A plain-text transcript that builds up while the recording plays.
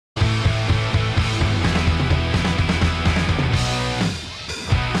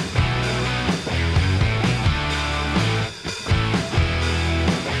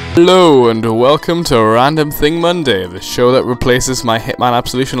Hello and welcome to Random Thing Monday, the show that replaces my Hitman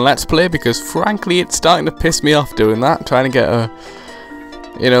Absolution Let's Play, because frankly it's starting to piss me off doing that, trying to get a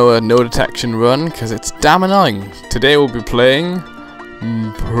no detection run, because it's damn annoying. Today we'll be playing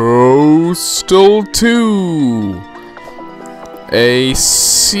Postal 2, a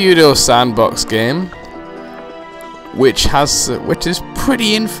pseudo sandbox game, which is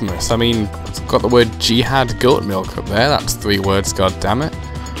pretty infamous. I mean, it's got the word jihad goat milk up there, that's 3 words, god damn it.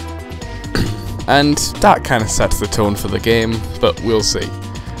 And that kind of sets the tone for the game, but we'll see.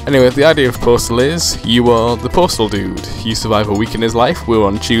 Anyway, the idea of Postal is, you are the postal dude. You survive a week in his life, we're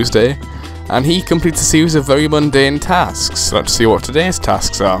on Tuesday, and he completes a series of very mundane tasks. Let's see what today's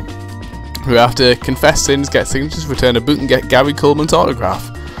tasks are. We have to confess sins, get signatures, return a boot, and get Gary Coleman's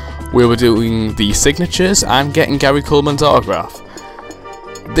autograph. We were doing the signatures and getting Gary Coleman's autograph.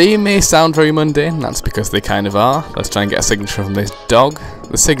 They may sound very mundane, that's because they kind of are. Let's try and get a signature from this dog.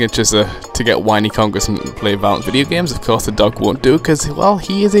 The signatures are to get whiny congressmen to play violent video games. Of course the dog won't do, because, well,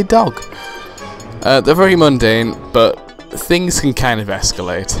 he is a dog. They're very mundane, but things can kind of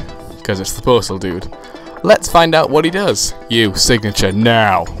escalate, because it's the postal dude. Let's find out what he does. You, signature,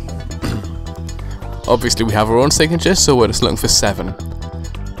 now. Obviously we have our own signature, so we're just looking for 7.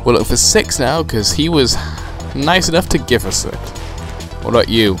 We're looking for 6 now, because he was nice enough to give us it. What about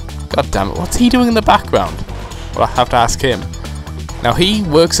you? God damn it, what's he doing in the background? Well, I have to ask him. Now, he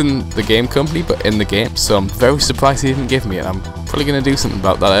works in the game company, but in the game, so I'm very surprised he didn't give me it. I'm probably going to do something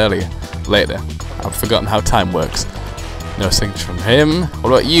about that later. I've forgotten how time works. No signature from him. What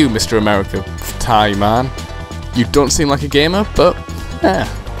about you, Mr. America Thai man? You don't seem like a gamer, but yeah.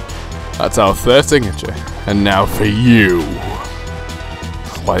 That's our 3rd signature. And now for you.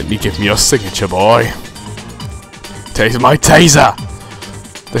 Why don't you give me your signature, boy? Taser my taser!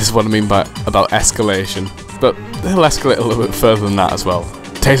 This is what I mean about escalation. But they'll escalate a little bit further than that as well.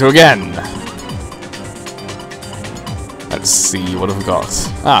 Taser again! Let's see, what have we got?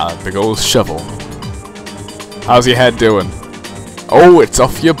 Ah, big old shovel. How's your head doing? Oh, it's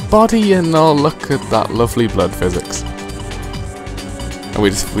off your body, and oh, look at that lovely blood physics. And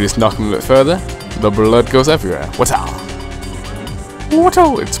we just knock him a bit further, the blood goes everywhere. What's up? What?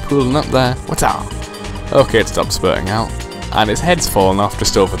 Oh, it's pooling up there. What's up? Okay, it stopped spurting out. And his head's fallen off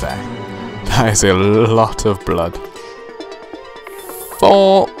just over there. That is a lot of blood.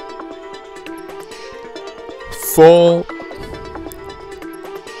 4.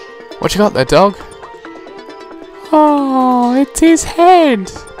 What you got there, dog? Oh, it's his head.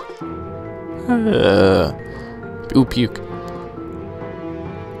 Ooh, puke.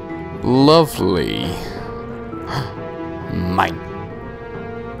 Lovely. Mine.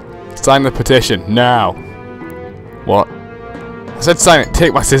 Sign the petition, now. What? I said sign it,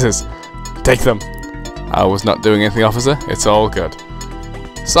 take my scissors. Take them. I was not doing anything, officer. It's all good.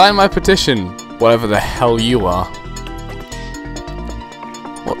 Sign my petition, whatever the hell you are.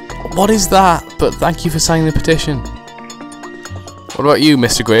 What is that? But thank you for signing the petition. What about you,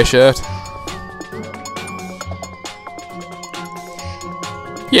 Mr. Grey Shirt?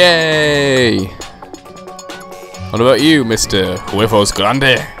 Yay! What about you, Mr. Huevos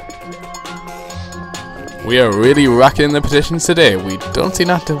Grande? We are really racking the petitions today. We don't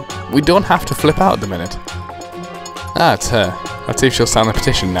have to flip out at the minute. Ah, it's her. Let's see if she'll sign the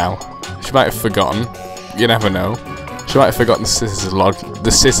petition now. She might have forgotten. You never know. She might have forgotten the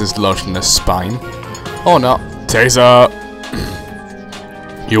scissors lodged in her spine. Or not. Taser!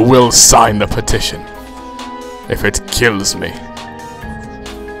 You will sign the petition. If it kills me.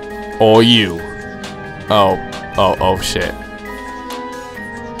 Or you. Oh shit.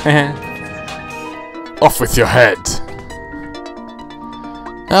 Off with your head.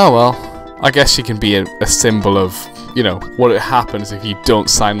 Oh well, I guess she can be a symbol of, you know, what happens if you don't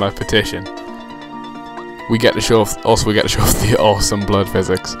sign my petition. We get to show off the awesome blood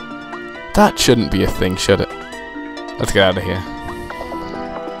physics. That shouldn't be a thing, should it? Let's get out of here.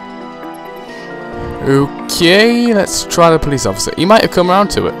 Okay, let's try the police officer. He might have come around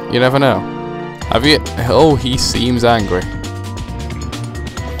to it, you never know. Have you? Oh, he seems angry.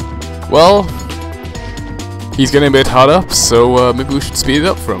 Well, he's getting a bit hot up, so maybe we should speed it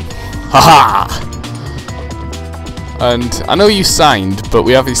up for him. Haha! And I know you signed, but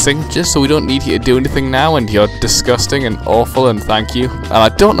we have these signatures, so we don't need you to do anything now, and you're disgusting and awful, and thank you. And I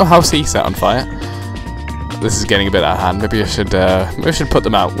don't know how he set on fire. This is getting a bit out of hand. Maybe I should put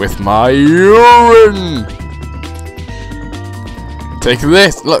them out with my urine! Take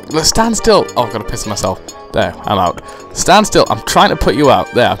this! Look, stand still! Oh, I've got to piss myself. There, I'm out. Stand still, I'm trying to put you out.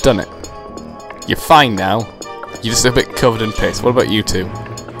 There, I've done it. You're fine now. You're just a bit covered in piss. What about you two?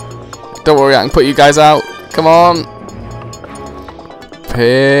 Don't worry, I can put you guys out. Come on.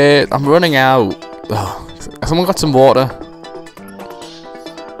 I'm running out. Oh, someone got some water?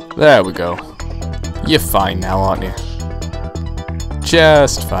 There we go. You're fine now, aren't you?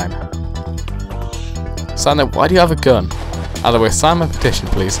 Just fine. Sign, why do you have a gun? Either way, sign my petition,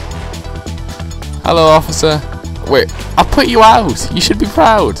 please. Hello, officer. Wait, I put you out. You should be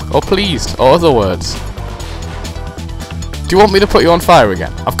proud, or pleased, or other words. Do you want me to put you on fire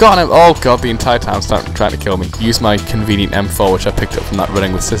again? I've got him. Oh god, the entire town's trying to kill me. Use my convenient M4, which I picked up from that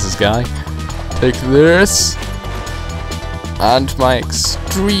running with scissors guy. Take this. And my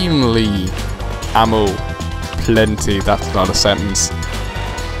extremely ammo plenty. That's not a sentence.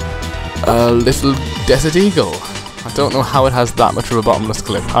 A little Desert Eagle. I don't know how it has that much of a bottomless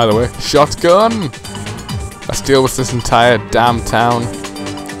clip. Either way, shotgun. Let's deal with this entire damn town.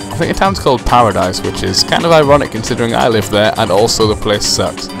 I think the town's called Paradise, which is kind of ironic considering I live there and also the place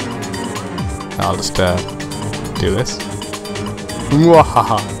sucks. I'll just do this.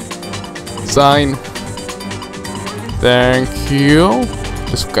 Mwahaha. Sign. Thank you.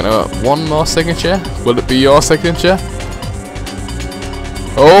 Just gonna one more signature. Will it be your signature?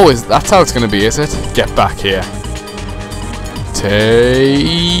 Oh, that's how it's gonna be, is it? Get back here.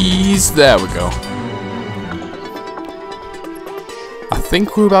 Tase. There we go. I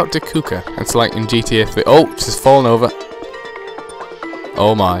think we're about to Kuka. It's like in GTA 3. Oh, she's fallen over.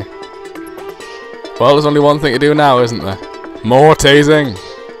 Oh my. Well, there's only one thing to do now, isn't there? More tasing.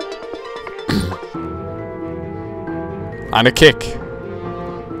 And a kick.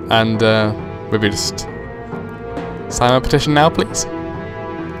 And maybe just sign my petition now, please.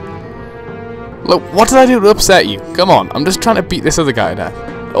 Look, what did I do to upset you? Come on, I'm just trying to beat this other guy to death.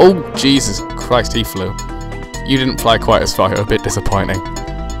 Oh, Jesus Christ, he flew. You didn't fly quite as far, you're a bit disappointing.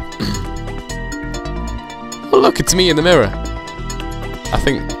 Oh look, it's me in the mirror. I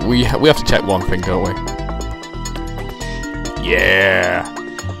think we have to check one thing, don't we? Yeah!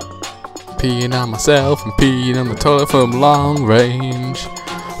 Peeing on myself and peeing on the toilet from long range.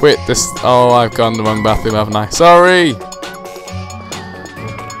 Wait, this... Oh, I've gone the wrong bathroom, haven't I? Sorry!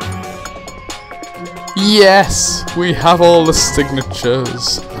 Yes! We have all the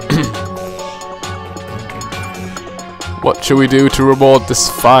signatures. What shall we do to reward this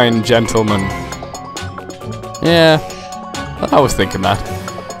fine gentleman? Yeah, I was thinking that.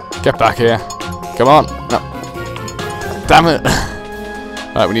 Get back here. Come on. No. Damn it.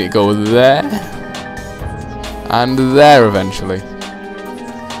 Right, we need to go there. And there eventually.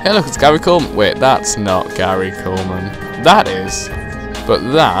 Hey look, it's Gary Coleman. Wait, that's not Gary Coleman. That is. But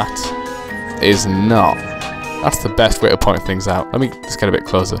that is not. That's the best way to point things out. Let me just get a bit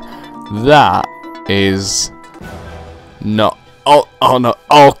closer. That is not. Oh no.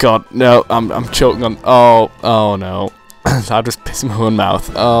 Oh god, no. I'm choking on. Oh no. I just pissed my own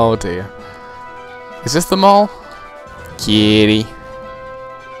mouth. Oh dear. Is this the mall? Kitty.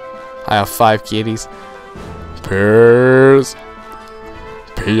 I have 5 kitties. Purrs.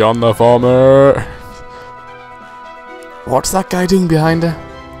 Pee on the farmer. What's that guy doing behind her?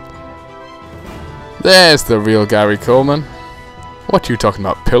 There's the real Gary Coleman. What are you talking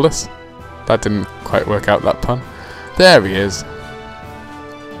about, Pillis? That didn't quite work out, that pun. There he is.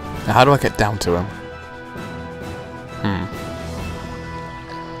 Now how do I get down to him?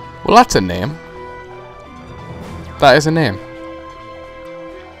 Well, that's a name. That is a name.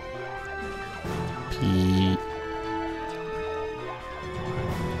 Pete.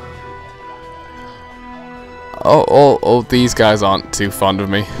 Oh, these guys aren't too fond of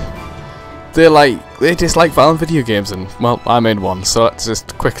me. They dislike violent video games, and well, I made one, so let's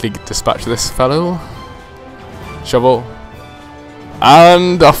just quickly dispatch this fellow. Shovel.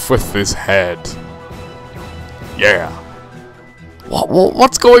 And off with his head. Yeah.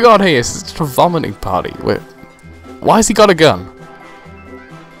 What's going on here? It's just a vomiting party. Wait, why has he got a gun?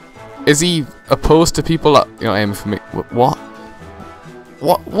 Is he opposed to people that, you know, aiming for me? What?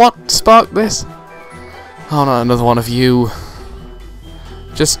 What sparked this? Oh no, another one of you.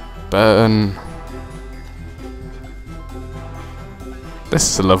 Just burn. This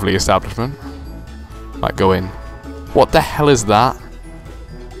is a lovely establishment. Might go in. What the hell is that?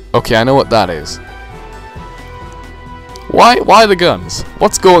 Okay, I know what that is. Why the guns?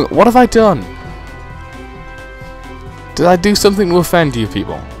 What have I done? Did I do something to offend you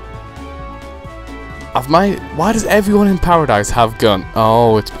people? Why does everyone in Paradise have gun?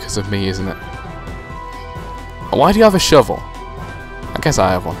 Oh, it's because of me, isn't it? Why do you have a shovel? I guess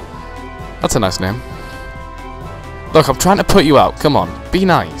I have one. That's a nice name. Look, I'm trying to put you out. Come on, be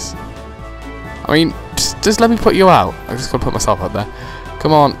nice. I mean, just let me put you out. I'm just gonna put myself out there.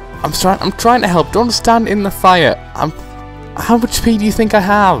 Come on, I'm trying to help. Don't stand in the fire. How much speed do you think I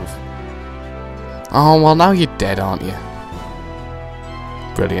have? Oh well, now you're dead, aren't you?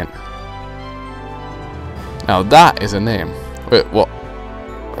 Brilliant. Now that is a name. Wait,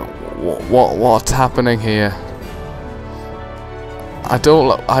 what's happening here? I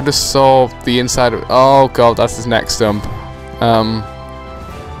just saw the inside of. Oh god, that's his neck stump.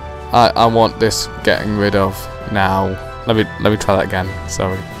 I want this getting rid of now. Let me try that again.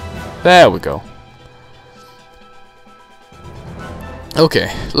 Sorry. There we go.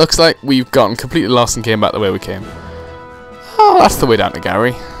 Okay, looks like we've gotten completely lost and came back the way we came. Oh, that's the way down to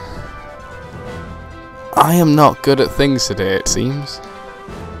Gary. I am not good at things today, it seems.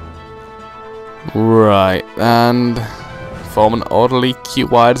 Right, and form an orderly queue.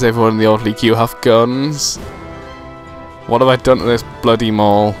 Why does everyone in the orderly queue have guns? What have I done to this bloody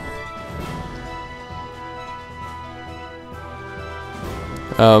mall?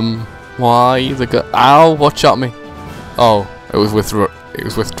 Why the gun? Ow! What shot me? Oh, it was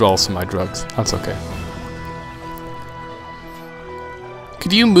withdrawals from my drugs. That's okay.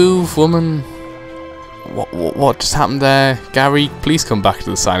 Could you move, woman? What just happened there? Gary, please come back to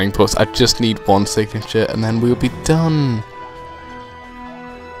the signing post. I just need one signature and then we'll be done.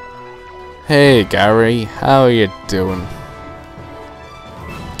 Hey Gary, how are you doing?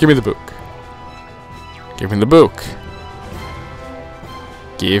 Give me the book. Give me the book.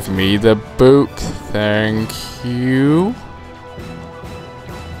 Give me the book. Thank you.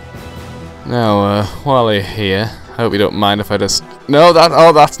 Now, while you're here, I hope you don't mind if I just... No,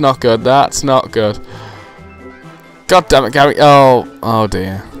 that's not good. That's not good. God damn it, Gary. Oh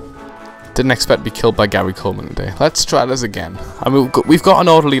dear. Didn't expect to be killed by Gary Coleman today. Let's try this again. I mean, we've got an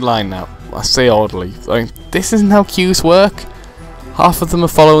orderly line now. I say orderly. I mean, this isn't how queues work. Half of them are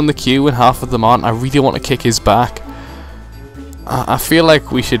following the queue and half of them aren't. I really want to kick his back. I feel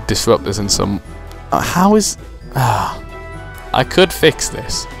like we should disrupt this in some... how is... I could fix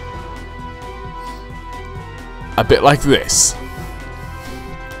this. A bit like this.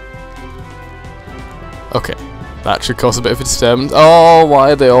 Okay. That should cause a bit of a disturbance. Oh,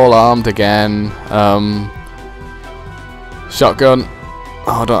 why are they all armed again? Shotgun.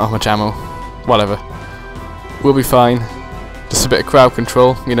 Oh, I don't have much ammo. Whatever. We'll be fine. Just a bit of crowd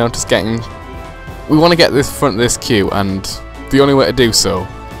control, you know, just getting... We want to get this front of this queue, and the only way to do so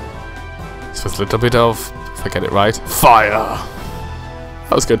is with a little bit of, if I get it right, fire!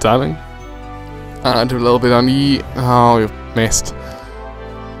 That was good timing. And do a little bit on ye... Oh, you missed.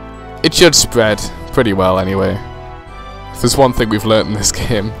 It should spread pretty well anyway. If there's one thing we've learnt in this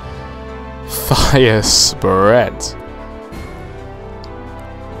game, fire spreads.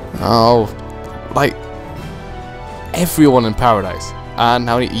 Oh, like everyone in paradise. And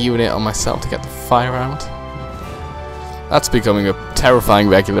now I need to urinate on myself to get the fire out. That's becoming a terrifying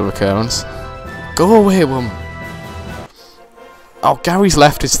regular occurrence. Go away, woman. Oh, Gary's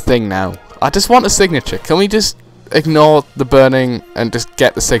left his thing now. I just want a signature. Can we just ignore the burning and just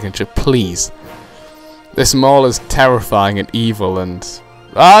get the signature, please? This mall is terrifying and evil and...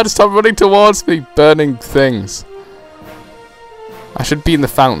 just stop running towards me, burning things. I should be in the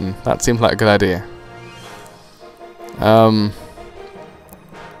fountain. That seems like a good idea.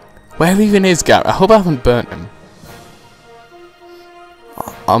 Where even is Gary? I hope I haven't burnt him.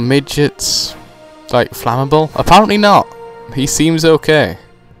 Are midgets, like, flammable? Apparently not. He seems okay.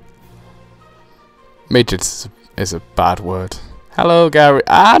 Midgets is a bad word. Hello, Gary.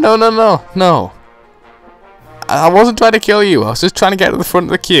 No. I wasn't trying to kill you. I was just trying to get to the front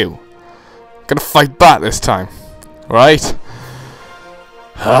of the queue. I'm gonna fight back this time. Right?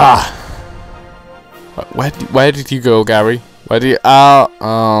 Where did you go, Gary? Where do you...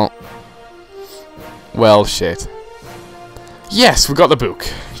 Oh. Well, shit. Yes, we got the book.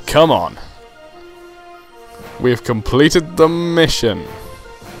 Come on. We've completed the mission.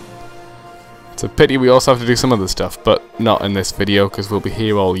 It's a pity we also have to do some other stuff, but not in this video, because we'll be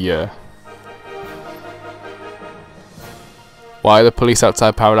here all year. Why are the police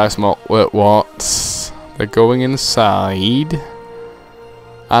outside Paradise Mall? What? They're going inside.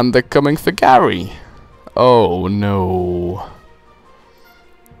 And they're coming for Gary. Oh no.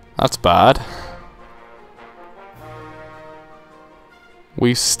 That's bad.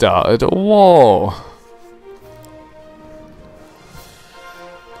 We've started a war.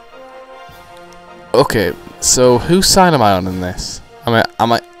 Okay, so whose side am I on in this? Am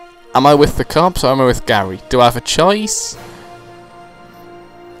I with the cops or am I with Gary? Do I have a choice?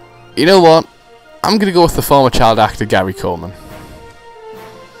 You know what? I'm gonna go with the former child actor Gary Coleman.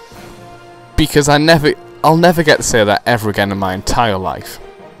 Because I'll never get to say that ever again in my entire life.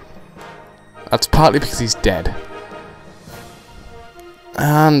 That's partly because he's dead.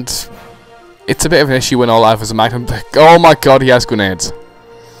 And it's a bit of an issue when all I have is a magnum. Oh my god, he has grenades.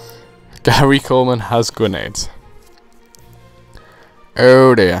 Gary Coleman has grenades.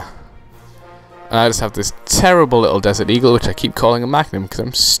 Oh dear. And I just have this terrible little Desert Eagle, which I keep calling a Magnum because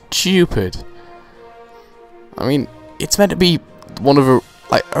I'm stupid. I mean, it's meant to be one of a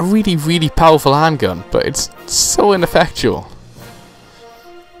really, really powerful handgun, but it's so ineffectual.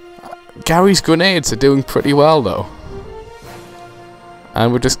 Gary's grenades are doing pretty well though.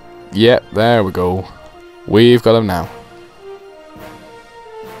 And we're just, yep, there we go. We've got him now.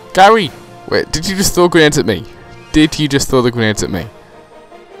 Gary! Wait, did you just throw grenades at me? Did you just throw the grenades at me?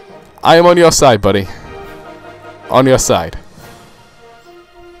 I am on your side, buddy. On your side.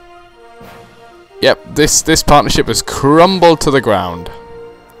 Yep, this partnership has crumbled to the ground.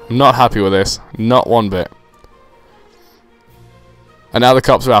 I'm not happy with this. Not one bit. And now the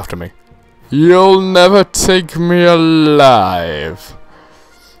cops are after me. You'll never take me alive.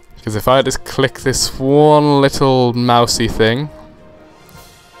 Because if I just click this one little mousy thing.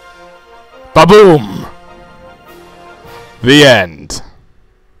 Ba-boom! The end.